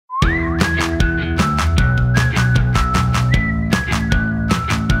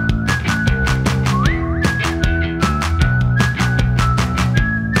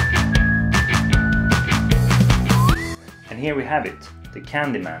have it, the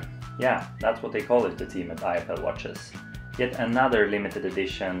Candyman. Yeah, that's what they call it, the team at IFL watches. Yet another limited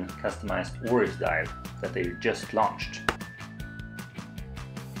edition customized Oris dial that they just launched.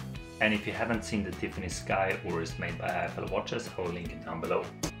 And if you haven't seen the Tiffany Sky Oris made by IFL watches, I will link it down below.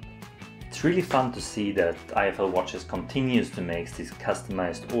 It's really fun to see that IFL watches continues to make these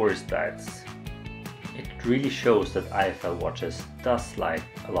customized Oris dials. It really shows that IFL watches does like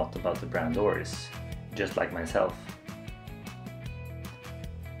a lot about the brand Oris, just like myself.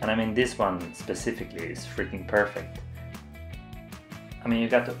 And I mean, this one specifically is freaking perfect. I mean, you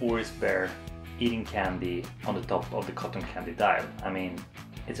got the Oris bear eating candy on the top of the cotton candy dial. I mean,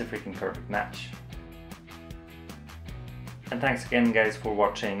 it's a freaking perfect match. And thanks again guys for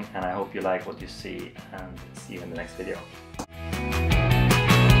watching, and I hope you like what you see, and see you in the next video.